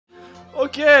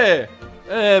Ok.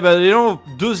 Eh bah, disons,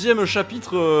 deuxième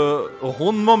chapitre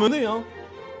rondement mené, hein.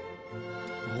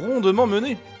 Rondement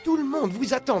mené. Tout le monde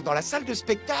vous attend dans la salle de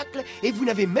spectacle et vous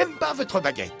n'avez même pas votre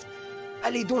baguette.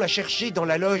 Allez donc la chercher dans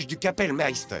la loge du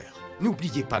Kapellmeister.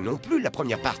 N'oubliez pas non plus la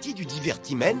première partie du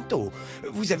divertimento.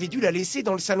 Vous avez dû la laisser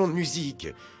dans le salon de musique.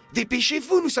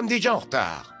 Dépêchez-vous, nous sommes déjà en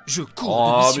retard. Je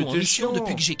cours de mission en t'es mission chiant.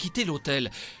 depuis que j'ai quitté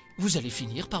l'hôtel. Vous allez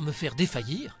finir par me faire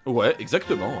défaillir. Ouais,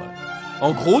 exactement. Ouais.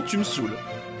 En gros, tu me saoules.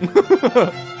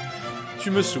 Tu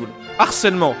me saoules.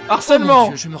 Harcèlement. Oh Harcèlement. mon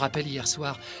Dieu, je me rappelle hier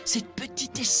soir, cette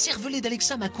petite écervelée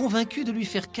d'Alexa m'a convaincu de lui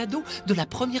faire cadeau de la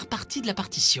première partie de la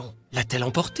partition. L'a-t-elle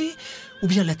emportée ou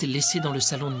bien l'a-t-elle laissée dans le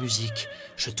salon de musique?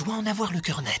 Je dois en avoir le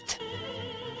cœur net.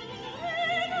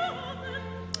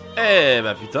 Eh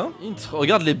bah putain,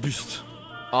 regarde les bustes.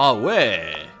 Ah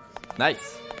ouais.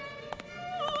 Nice.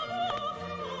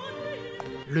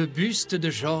 Le buste de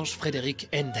Georges Frédéric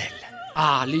Handel.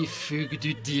 Ah, les fugues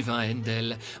du divin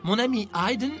Handel. Mon ami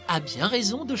Haydn a bien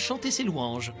raison de chanter ses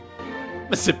louanges.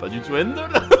 Mais c'est pas du tout Handel.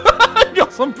 Il lui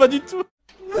ressemble pas du tout.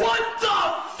 What the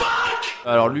fuck?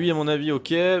 Alors lui à mon avis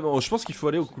ok. Bon je pense qu'il faut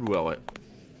aller au couloir ouais.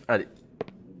 Allez.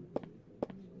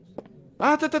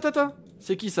 Ah attends.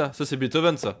 C'est qui ça? Ça c'est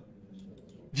Beethoven ça.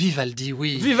 Vivaldi,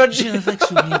 oui. Vivaldi. J'ai un vague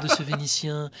souvenir de ce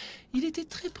Vénitien. Il était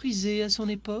très prisé à son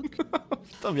époque.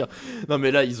 Putain bien. Non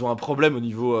mais là ils ont un problème au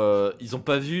niveau ils ont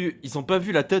pas vu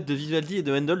la tête de Vivaldi et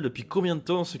de Handel depuis combien de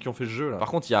temps ceux qui ont fait le jeu là.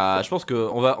 Par contre je pense que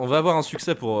on va avoir un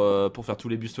succès pour faire tous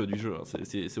les bustes du jeu. Hein.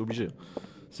 C'est obligé.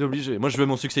 C'est obligé. Moi je veux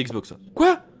mon succès Xbox.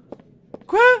 Quoi?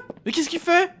 Mais qu'est-ce qu'il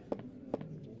fait?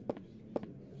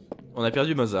 On a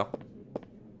perdu Mozart.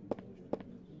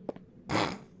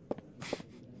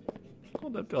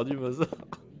 On a perdu Mozart.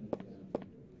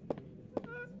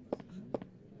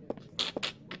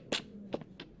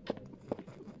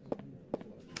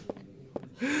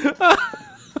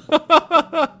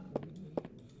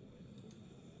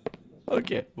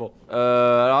 Ok, bon.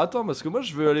 Alors attends, parce que moi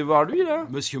je veux aller voir lui là.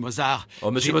 Monsieur Mozart, Oh,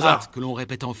 monsieur j'ai Mozart. hâte que l'on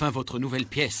répète enfin votre nouvelle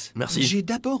pièce. Merci. J'ai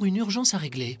d'abord une urgence à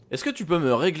régler. Est-ce que tu peux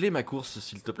me régler ma course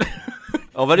s'il te plaît?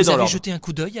 On va aller Vous dans avez l'ordre. jeté un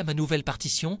coup d'œil à ma nouvelle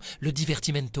partition, le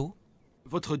divertimento?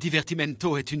 Votre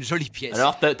divertimento est une jolie pièce.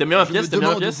 Alors t'aimes bien ma Je pièce? me T'aimes bien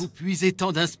ma demande où pièce? vous puisez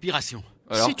tant d'inspiration.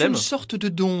 Alors C'est t'aimes? une sorte de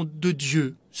don de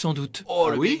Dieu, sans doute. Oh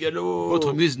le oui mégalo.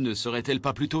 Votre muse ne serait-elle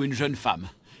pas plutôt une jeune femme?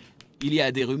 Il y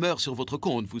a des rumeurs sur votre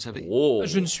compte, vous savez. Oh.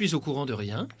 Je ne suis au courant de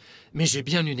rien, mais j'ai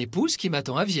bien une épouse qui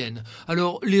m'attend à Vienne.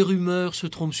 Alors les rumeurs se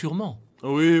trompent sûrement.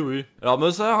 Oui. Alors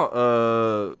Mozart,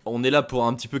 on est là pour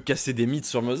un petit peu casser des mythes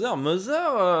sur Mozart.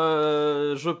 Mozart,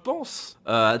 je pense,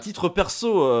 à titre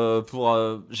perso,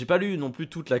 j'ai pas lu non plus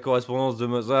toute la correspondance de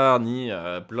Mozart, ni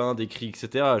plein d'écrits,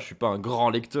 etc. Je suis pas un grand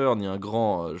lecteur, ni un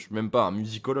grand, je suis même pas un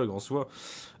musicologue en soi.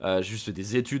 J'ai juste fait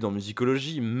des études en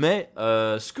musicologie, mais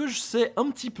ce que je sais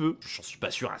un petit peu, j'en suis pas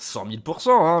sûr à 100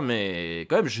 000%, hein, mais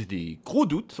quand même j'ai des gros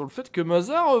doutes sur le fait que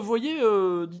Mozart voyait...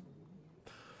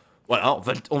 Voilà,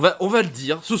 on va le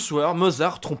dire, ce soir,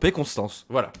 Mozart trompait Constance.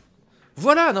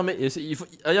 Voilà, non mais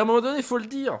à un moment donné, il faut le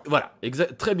dire. Voilà,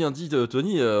 très bien dit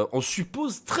Tony, on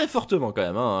suppose très fortement quand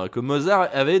même hein, que Mozart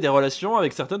avait des relations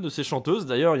avec certaines de ses chanteuses.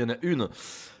 D'ailleurs, il y en a une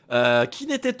qui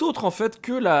n'était autre en fait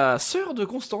que la sœur de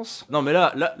Constance. Non mais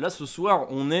là ce soir,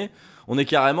 on est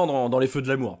carrément dans les feux de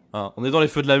l'amour. Hein. On est dans les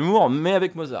feux de l'amour, mais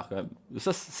avec Mozart quand même.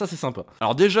 Ça c'est sympa.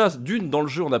 Alors déjà, dans le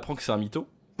jeu, on apprend que c'est un mytho.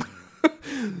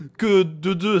 Que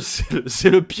de deux,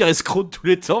 c'est le pire escroc de tous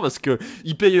les temps parce que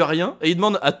il paye rien et il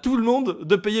demande à tout le monde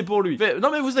de payer pour lui. Non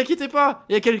mais vous inquiétez pas,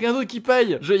 il y a quelqu'un d'autre qui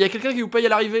paye. Il y a quelqu'un qui vous paye à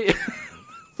l'arrivée.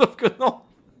 Sauf que non,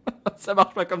 ça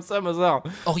marche pas comme ça, Mozart.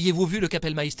 Auriez-vous vu le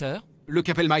Kapellmeister? Le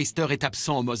Kapellmeister est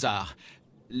absent, Mozart.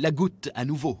 La goutte à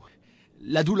nouveau.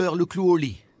 La douleur le cloue au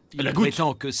lit. Il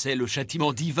prétend que c'est le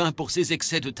châtiment divin pour ses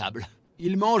excès de table.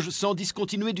 Il mange sans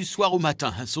discontinuer du soir au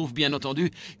matin, sauf bien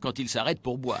entendu quand il s'arrête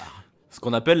pour boire. Ce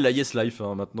qu'on appelle la Yes Life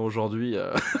hein, maintenant aujourd'hui.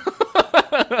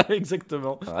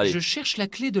 Exactement. Allez. Je cherche la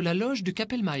clé de la loge du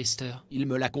Kapellmeister. Il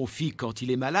me la confie quand il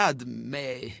est malade,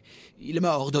 mais il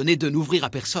m'a ordonné de n'ouvrir à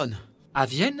personne. À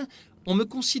Vienne, on me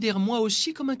considère moi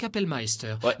aussi comme un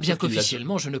Kapellmeister, Ouais, bien sauf qu'il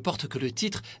qu'officiellement je ne porte que le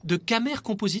titre de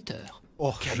Kammerkompositeur.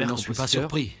 Oh, je n'en suis pas compositeur.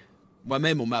 surpris.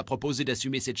 Moi-même, on m'a proposé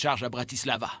d'assumer cette charge à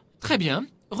Bratislava. Très bien,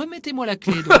 remettez-moi la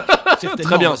clé donc. Certainement,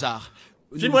 Très bien. Mozart.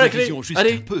 File-moi la clé. Division juste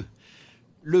Allez. un peu.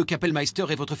 Le Kapellmeister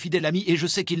est votre fidèle ami et je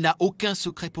sais qu'il n'a aucun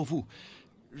secret pour vous.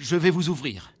 Je vais vous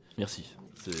ouvrir. Merci,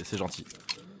 c'est gentil.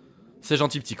 C'est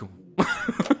gentil, petit con.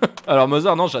 Alors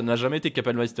Mozart, non, n'a jamais été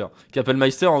Kapellmeister.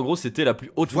 Kapellmeister, en gros, c'était la plus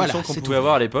haute Voilà, fonction qu'on c'est pouvait ouvert.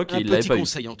 avoir à l'époque et Un il l'avait petit pas eu.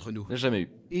 conseil entre nous. Il n'a jamais eu.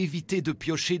 Évitez de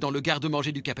piocher dans le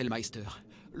garde-manger du Kapellmeister.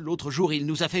 L'autre jour, il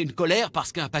nous a fait une colère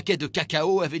parce qu'un paquet de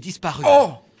cacao avait disparu.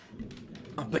 Oh,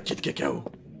 un paquet de cacao.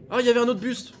 Ah, il y avait un autre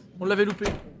buste. On l'avait loupé.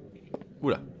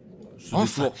 Oula.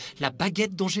 Enfin, la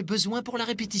baguette dont j'ai besoin pour la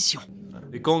répétition.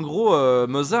 Et qu'en gros,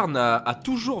 Mozart a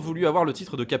toujours voulu avoir le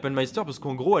titre de Kapellmeister parce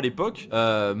qu'en gros, à l'époque,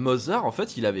 Mozart, en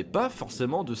fait, il avait pas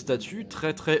forcément de statut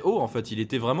très très haut. En fait, il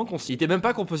était vraiment... Il était même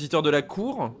pas compositeur de la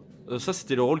cour. Ça,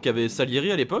 c'était le rôle qu'avait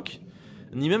Salieri à l'époque.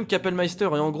 Ni même Kapellmeister.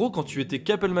 Et en gros, quand tu étais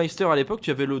Kapellmeister à l'époque,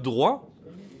 tu avais le droit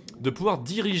de pouvoir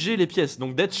diriger les pièces,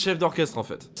 donc d'être chef d'orchestre en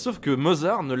fait. Sauf que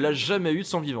Mozart ne l'a jamais eu de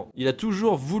son vivant. Il a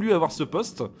toujours voulu avoir ce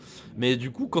poste, mais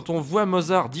du coup, quand on voit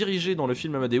Mozart diriger dans le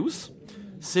film Amadeus,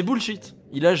 c'est bullshit.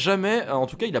 Il a jamais, en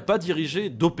tout cas, il a pas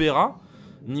dirigé d'opéra,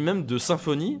 ni même de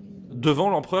symphonie, devant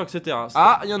l'empereur, etc.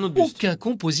 Ah, il y a un autre buste. Aucun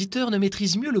compositeur ne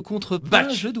maîtrise mieux le contrepoint,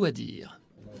 Bach. je dois dire.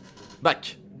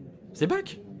 Bach. C'est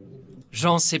Bach?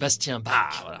 Jean-Sébastien Bach. Ah,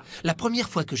 voilà. La première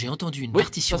fois que j'ai entendu une Oui,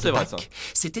 partition ça, c'est de vrai, Bach, ça.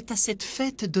 c'était à cette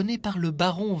fête donnée par le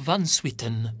baron Van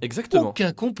Swieten. Exactement.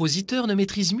 Aucun compositeur ne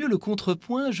maîtrise mieux le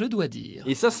contrepoint, je dois dire.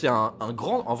 Et ça, c'est un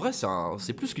grand... En vrai,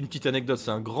 c'est plus qu'une petite anecdote.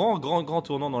 C'est un grand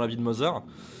tournant dans la vie de Mozart.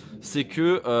 C'est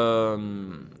que...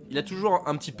 il a toujours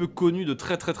un petit peu connu de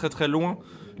très loin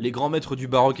les grands maîtres du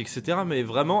baroque, etc. Mais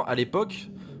vraiment, à l'époque...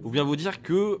 Faut bien vous dire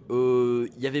que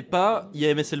il n'y avait pas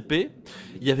IAMSLP,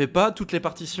 il n'y avait pas toutes les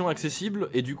partitions accessibles,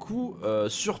 et du coup,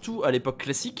 surtout à l'époque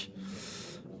classique,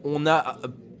 on a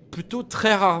plutôt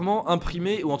très rarement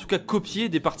imprimé, ou en tout cas copié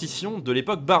des partitions de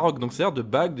l'époque baroque, donc c'est-à-dire de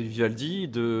Bach, de Vivaldi,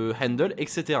 de Handel,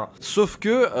 etc. Sauf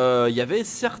que il y avait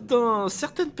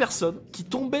certaines personnes qui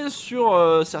tombaient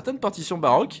sur certaines partitions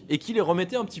baroques, et qui les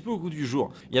remettaient un petit peu au goût du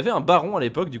jour. Il y avait un baron à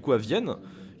l'époque, du coup à Vienne,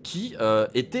 qui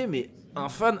était un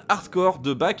fan hardcore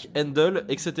de Bach, Handel,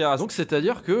 etc. Donc c'est à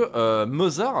dire que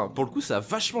Mozart, pour le coup, ça a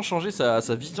vachement changé sa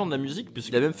vision de la musique,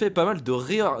 puisqu'il a même fait pas mal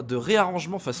de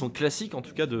réarrangements façon classique, en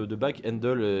tout cas de Bach,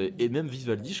 Handel et même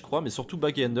Vivaldi, je crois, mais surtout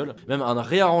Bach et Handel. Même un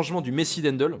réarrangement du Merci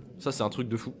d'Handel, ça c'est un truc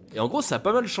de fou. Et en gros, ça a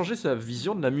pas mal changé sa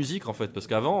vision de la musique en fait, parce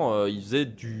qu'avant, il faisait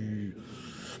du...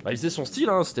 il faisait son style,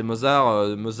 hein. C'était Mozart,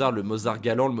 le Mozart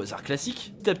galant, le Mozart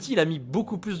classique. Petit à petit, il a mis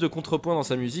beaucoup plus de contrepoints dans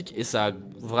sa musique et ça a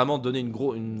vraiment donné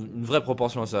une vraie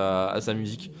proportion à sa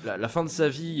musique. La fin de sa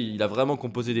vie, il a vraiment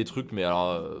composé des trucs, mais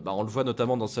alors, on le voit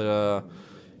notamment dans sa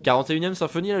 41e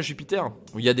symphonie, la Jupiter,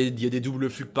 où il y a des doubles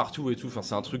fugues partout et tout. Enfin,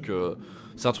 c'est un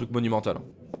truc monumental.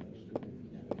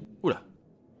 Oula.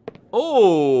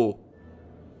 Oh!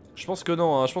 Je pense que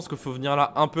non, hein. Je pense qu'il faut venir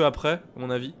là un peu après, à mon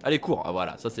avis. Allez, cours. Ah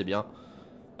voilà, ça c'est bien.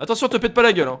 Attention, te pète pas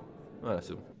la gueule, hein. Voilà,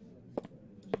 c'est bon.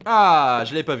 Ah,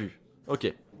 je l'ai pas vu.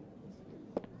 Ok.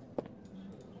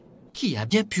 Qui a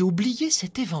bien pu oublier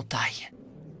cet éventail?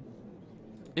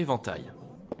 Éventail.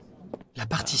 La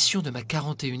partition de ma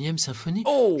 41e symphonie,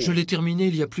 Oh! je l'ai terminée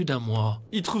il y a plus d'un mois.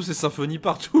 Il trouve ses symphonies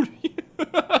partout, lui.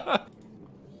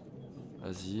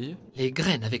 Vas-y. Les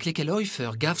graines avec lesquelles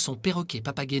Hoifer gave son perroquet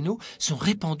Papageno sont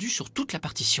répandues sur toute la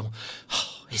partition.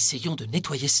 Oh, essayons de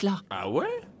nettoyer cela. Ah ouais?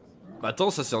 Bah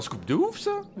attends, ça c'est un scoop de ouf,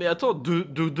 ça. Mais attends,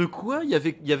 de quoi? Il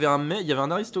y avait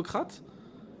un aristocrate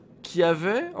qui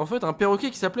avait, en fait, un perroquet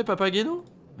qui s'appelait Papageno?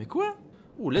 Mais quoi?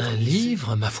 Oh, Un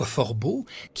livre, ma foi fort beau,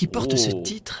 qui porte ce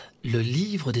titre, le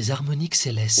livre des harmoniques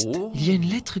célestes. Oh. Il y a une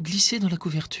lettre glissée dans la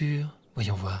couverture.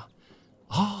 Voyons voir.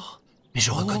 Oh, mais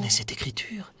je reconnais cette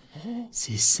écriture.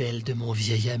 C'est celle de mon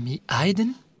vieil ami Haydn.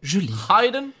 Je lis.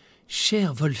 Haydn?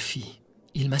 Cher Wolfie,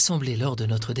 il m'a semblé lors de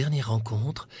notre dernière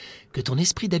rencontre que ton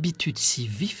esprit d'habitude si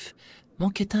vif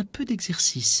manquait un peu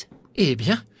d'exercice. Eh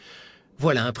bien,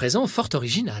 voilà un présent fort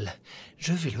original.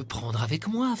 Je vais le prendre avec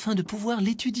moi afin de pouvoir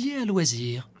l'étudier à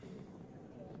loisir.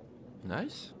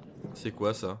 Nice. C'est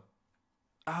quoi ça?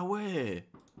 Ah ouais.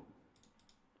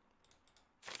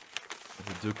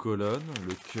 Les deux colonnes,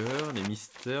 le cœur, les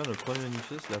mystères, le premier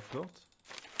manifeste, la porte.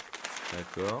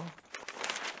 D'accord.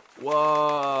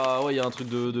 Waouh, ouais, il y a un truc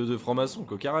de franc-maçon,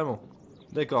 quoi, carrément.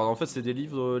 D'accord, en fait, c'est des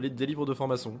livres de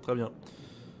franc-maçon, très bien.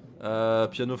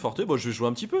 Piano forte, bon, je vais jouer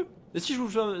un petit peu. Et si je vous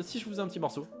faisais un petit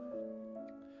morceau?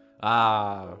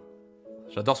 Ah,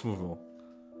 j'adore ce mouvement.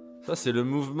 Ça, c'est le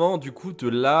mouvement, du coup, de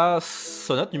la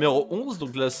sonate numéro 11,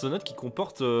 donc la sonate qui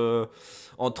comporte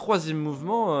en troisième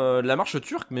mouvement la marche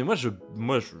turque. Mais moi, je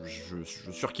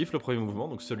surkiffe le premier mouvement,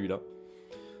 donc celui-là.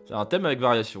 C'est un thème avec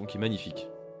variation qui est magnifique.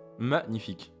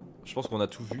 Magnifique. Je pense qu'on a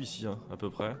tout vu ici, hein, à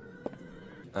peu près.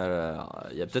 Alors,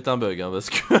 il y a peut-être un bug, hein, parce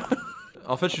que...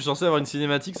 En fait, je suis censé avoir une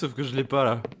cinématique, sauf que je l'ai pas,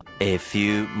 là. A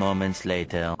few moments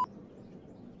later.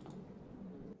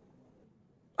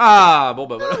 Ah, bon,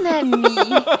 bah voilà. Mon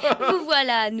ami, vous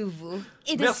voilà à nouveau.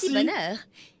 Et de Merci. si bonne heure.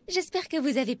 J'espère que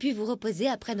vous avez pu vous reposer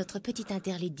après notre petite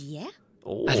interlude d'hier.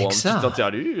 Oh, Alexa, un petit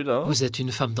interlude, hein. Vous êtes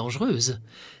une femme dangereuse.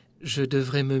 Je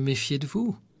devrais me méfier de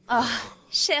vous. Oh,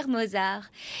 cher Mozart,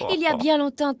 il y a bien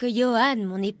longtemps que Johann,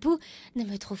 mon époux, ne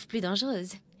me trouve plus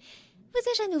dangereuse. Vous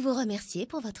ai-je à nouveau remercié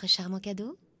pour votre charmant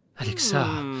cadeau? Alexa,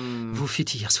 vous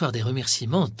fîtes hier soir des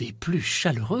remerciements des plus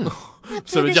chaleureux. Un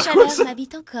Ça peu veut de dire quoi, chaleur ça?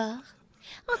 m'habite encore.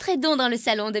 Entrez donc dans le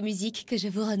salon de musique que je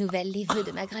vous renouvelle les vœux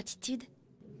de ma gratitude.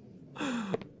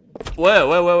 Ouais,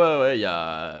 y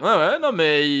a... Ouais, non,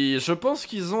 mais je pense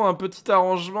qu'ils ont un petit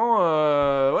arrangement,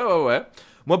 ouais.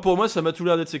 Pour moi, ça m'a tout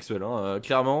l'air d'être sexuel, hein,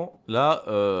 clairement, là,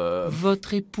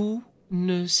 Votre époux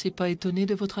ne s'est pas étonné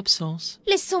de votre absence.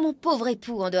 Laissons mon pauvre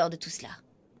époux en dehors de tout cela.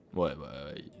 Ouais.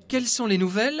 Quelles sont les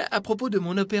nouvelles à propos de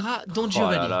mon opéra Don Oh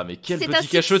Giovanni? là là, mais quel C'est un petit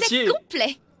cachotier! succès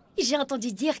complet. J'ai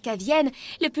entendu dire qu'à Vienne,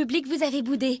 le public vous avait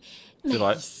boudé. Mais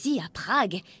vrai. ici, à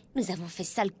Prague, nous avons fait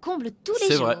salle comble tous les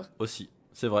C'est jours. vrai, aussi.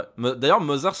 C'est vrai. D'ailleurs,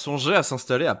 Mozart songeait à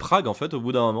s'installer à Prague, en fait, au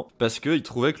bout d'un moment. Parce qu'il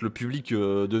trouvait que le public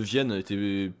de Vienne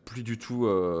était plus du tout...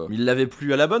 Il l'avait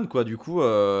plus à la bonne, quoi. Du coup,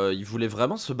 il voulait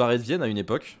vraiment se barrer de Vienne à une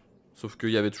époque. Sauf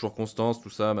qu'il y avait toujours Constance, tout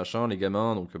ça, machin, les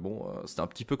gamins. Donc bon, c'était un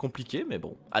petit peu compliqué, mais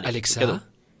bon. Allez, Alexa,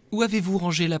 où avez-vous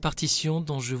rangé la partition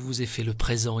dont je vous ai fait le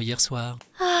présent hier soir?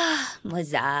 Ah,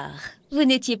 Mozart, vous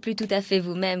n'étiez plus tout à fait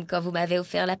vous-même quand vous m'avez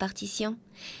offert la partition.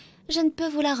 Je ne peux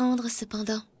vous la rendre,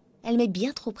 cependant. Elle m'est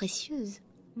bien trop précieuse.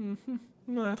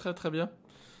 Ouais, très bien.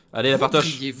 Allez, la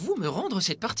partage. Pourriez-vous me rendre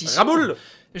cette partition? Raboule!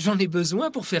 J'en ai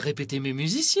besoin pour faire répéter mes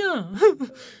musiciens.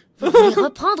 Vous voulez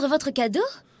reprendre votre cadeau?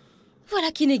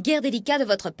 Voilà qui n'est guère délicat de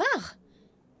votre part.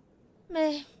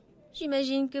 Mais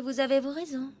j'imagine que vous avez vos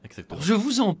raisons. Exactement. Je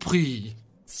vous en prie.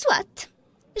 Soit.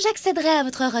 J'accéderai à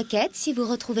votre requête si vous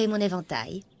retrouvez mon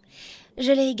éventail.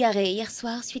 Je l'ai égaré hier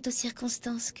soir suite aux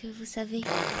circonstances que vous savez.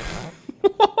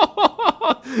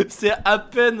 C'est à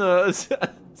peine...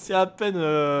 c'est à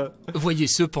peine... Voyez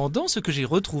cependant ce que j'ai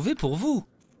retrouvé pour vous.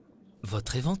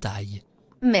 Votre éventail.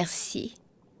 Merci.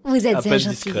 Vous à êtes peine un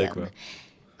discret, gentilhomme. quoi.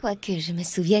 Quoique je me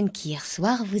souvienne qu'hier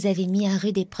soir, vous avez mis à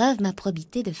rude épreuve ma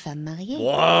probité de femme mariée. Oh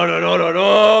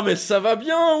là, mais ça va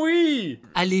bien, oui!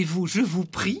 Allez-vous, je vous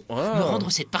prie, Wow. me rendre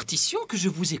cette partition que je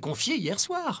vous ai confiée hier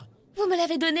soir? Vous me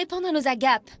l'avez donnée pendant nos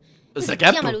agapes. Vous êtes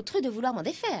Agapes? bien malotru de vouloir m'en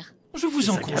défaire. Je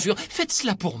vous en agapes. conjure, faites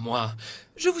cela pour moi.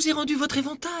 Je vous ai rendu votre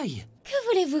éventail. Que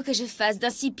voulez-vous que je fasse d'un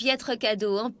si piètre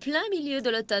cadeau en plein milieu de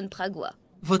l'automne pragois?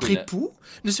 Votre Oui, époux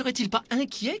ne serait-il pas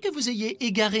inquiet que vous ayez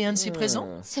égaré un de ses présents?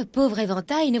 Ce pauvre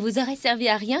éventail ne vous aurait servi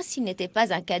à rien s'il n'était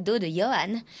pas un cadeau de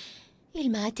Johann. Il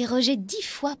m'a interrogé 10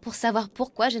 fois pour savoir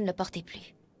pourquoi je ne le portais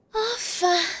plus.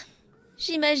 Enfin,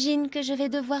 j'imagine que je vais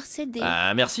devoir céder.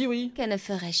 Ah, merci, oui. Que ne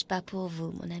ferais-je pas pour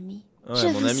vous, mon ami? Ouais, Je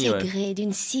mon vous ami, sais ouais. gré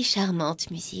d'une si charmante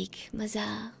musique,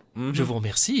 Mozart. Je vous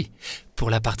remercie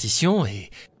pour la partition et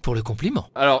pour le compliment.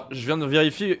 Alors, je viens de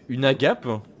vérifier une agape.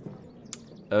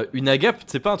 Une agape,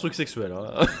 c'est pas un truc sexuel.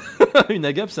 Hein. Une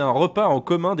agape, c'est un repas en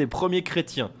commun des premiers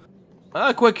chrétiens.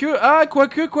 Ah, quoique,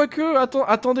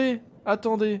 attendez.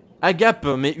 Agape,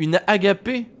 mais une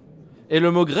agapée est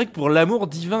le mot grec pour l'amour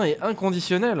divin et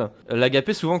inconditionnel.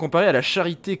 L'agapée souvent comparée à la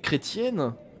charité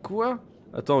chrétienne. Quoi?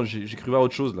 Attends, j'ai cru voir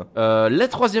autre chose là. La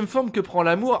troisième forme que prend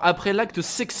l'amour après l'acte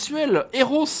sexuel,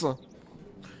 Eros.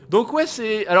 Donc ouais,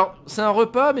 c'est un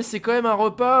repas, mais c'est quand même un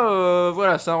repas,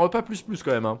 voilà, c'est un repas plus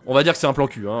quand même. Hein. On va dire que c'est un plan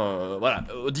cul, hein. Voilà,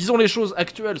 disons les choses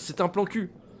actuelles, c'est un plan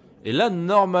cul. Et là,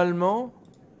 normalement,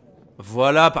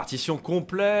 voilà, partition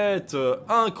complète,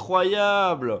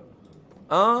 incroyable,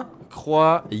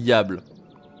 incroyable.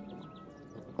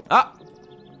 Ah.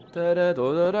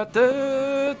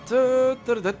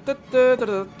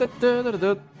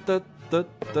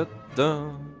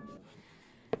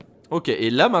 Ok, et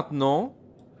là maintenant,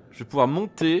 je vais pouvoir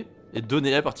monter et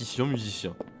donner la partition au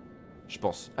musicien. Je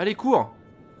pense. Allez, cours.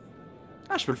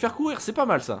 Ah, je peux le faire courir, c'est pas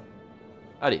mal ça.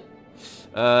 Allez.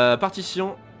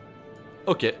 Partition.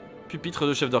 Ok. Pupitre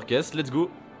de chef d'orchestre, let's go.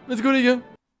 Let's go les gars.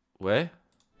 Ouais.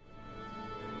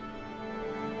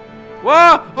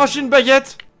 Wouah. Oh, j'ai une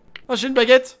baguette.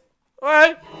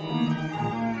 Ouais.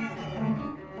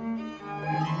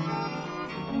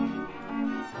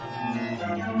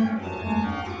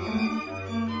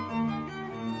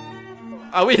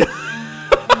 Ah oui.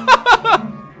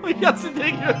 Regarde, c'est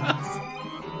dégueulasse.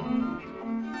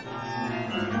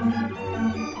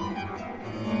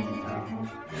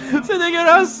 C'est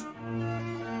dégueulasse.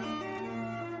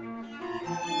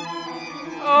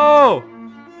 Oh.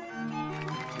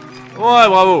 Ouais,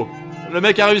 bravo. Le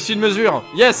mec a réussi une mesure.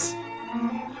 Yes.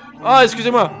 Ah,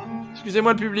 excusez-moi.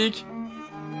 Excusez-moi le public.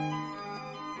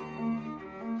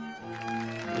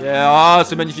 Yeah. Ah,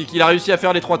 c'est magnifique. Il a réussi à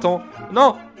faire les 3 temps.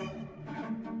 Non.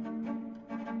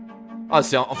 Ah,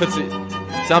 en fait,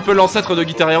 c'est un peu l'ancêtre de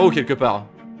Guitar Hero quelque part.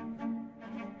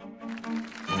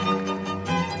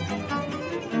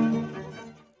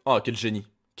 Oh, quel génie.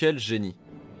 Quel génie.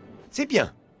 C'est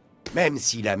bien. Même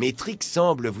si la métrique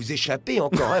semble vous échapper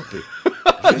encore un peu.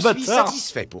 Je suis Bâtard.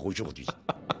 satisfait pour aujourd'hui.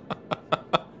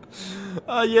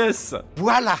 Ah yes.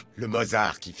 Voilà le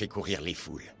Mozart qui fait courir les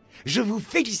foules. Je vous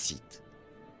félicite.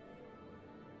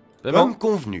 Paiement. Comme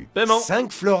convenu, Paiement.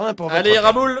 5 florins pour votre Allez, paie.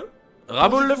 raboule.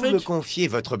 Raboule le Pourriez-vous me fric. confier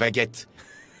votre baguette.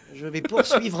 Je vais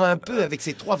poursuivre un peu avec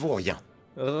ces 3 vauriens.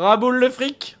 Raboule le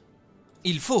fric.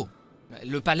 Il faut.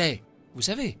 Le palais, vous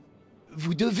savez.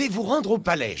 Vous devez vous rendre au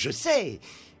palais, je sais.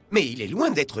 Mais il est loin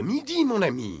d'être midi, mon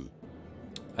ami.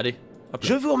 Allez, hop là.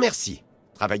 Je vous remercie.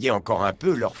 Travailler encore un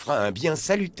peu leur fera un bien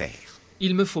salutaire.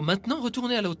 Il me faut maintenant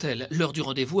retourner à l'hôtel. L'heure du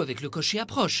rendez-vous avec le cocher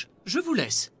approche. Je vous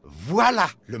laisse. Voilà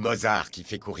le Mozart qui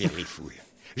fait courir les foules.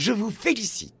 Je vous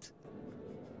félicite.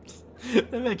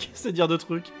 Le mec, c'est dire de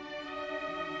trucs.